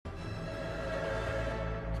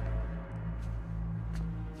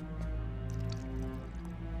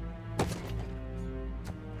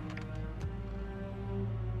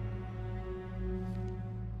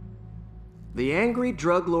The angry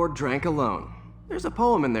drug lord drank alone. There's a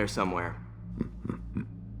poem in there somewhere.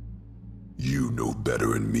 You know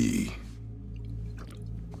better than me.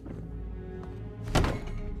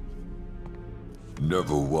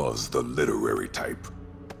 Never was the literary type.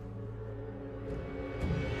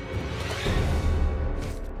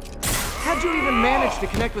 How'd you even manage to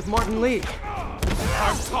connect with Martin Lee?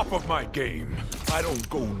 I'm top of my game. I don't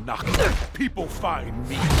go knocking. People find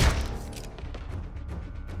me.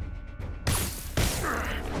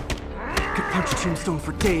 Could punch Tombstone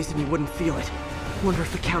for days and he wouldn't feel it. Wonder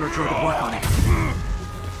if the counter drug would work on it.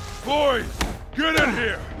 Boys, get in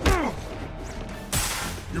here!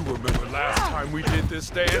 You remember last time we did this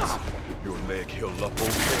dance? Your leg healed up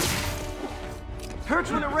okay.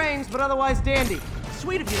 Hurts when it rains, but otherwise dandy.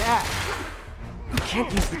 Sweet of you to ask. I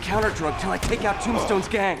can't use the counter drug till I take out Tombstone's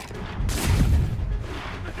gang.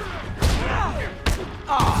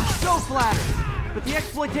 Ah, so flattered. But the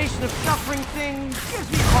exploitation of suffering thing gives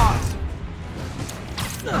me pause.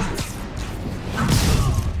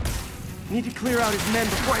 Need to clear out his men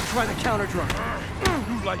before I try the counter drug.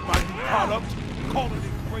 You like my new product? Call it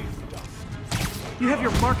crazy dust. You have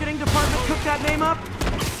your marketing department cook that name up?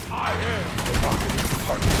 I am the marketing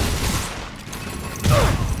department.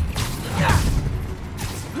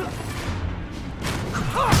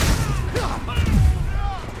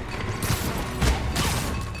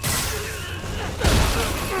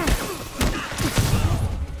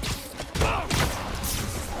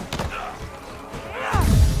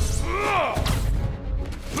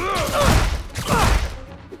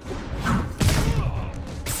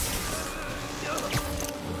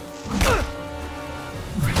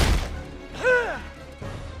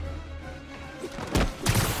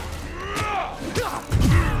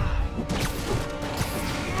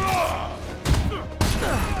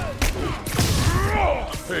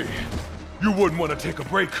 Hey, you wouldn't want to take a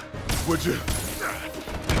break, would you?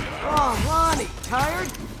 Oh, Lonnie, tired?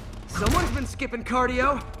 Someone's been skipping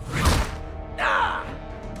cardio.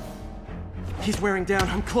 He's wearing down,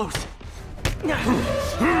 I'm close.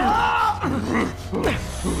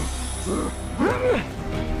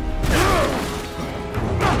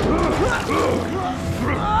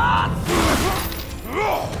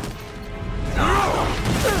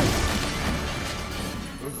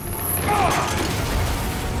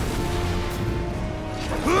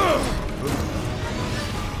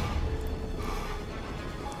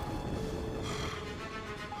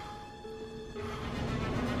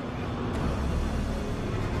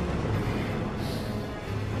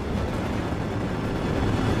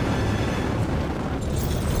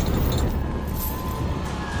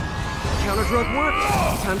 Counter drug worked.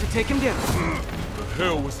 Time to take him down. The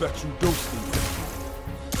hell was that you dosed me with?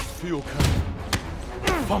 Feel kind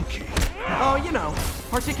of funky. Oh, you know,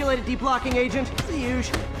 articulated deblocking agent, the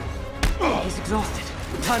usual. He's exhausted.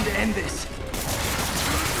 Time to end this.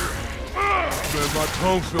 Man, my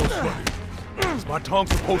tongue feels funny. Is my tongue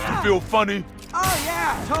supposed to feel funny? Oh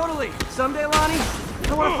yeah, totally. Someday, Lonnie,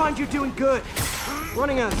 I want to find you doing good.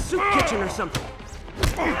 Running a soup kitchen or something.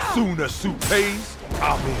 Soon as soup pays,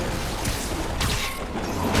 I'm in.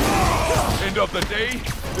 End of the day,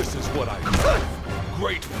 this is what I call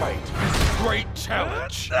great fight, great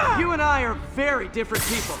challenge. You and I are very different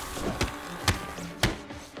people.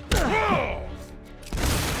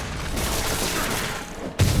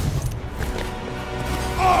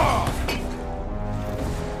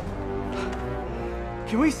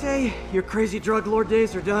 Can we say your crazy drug lord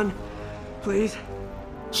days are done, please?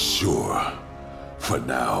 Sure. For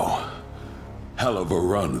now. Hell of a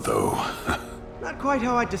run, though. Not quite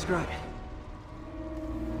how I'd describe it.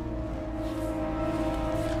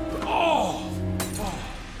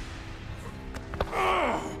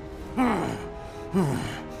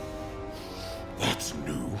 That's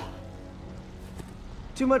new.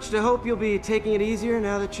 Too much to hope you'll be taking it easier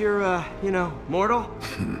now that you're, you know, mortal?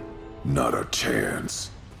 Not a chance.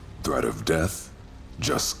 Threat of death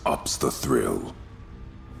just ups the thrill.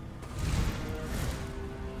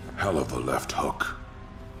 Hell of a left hook.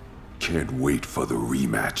 Can't wait for the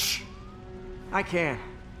rematch. I can.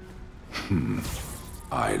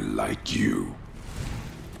 I like you.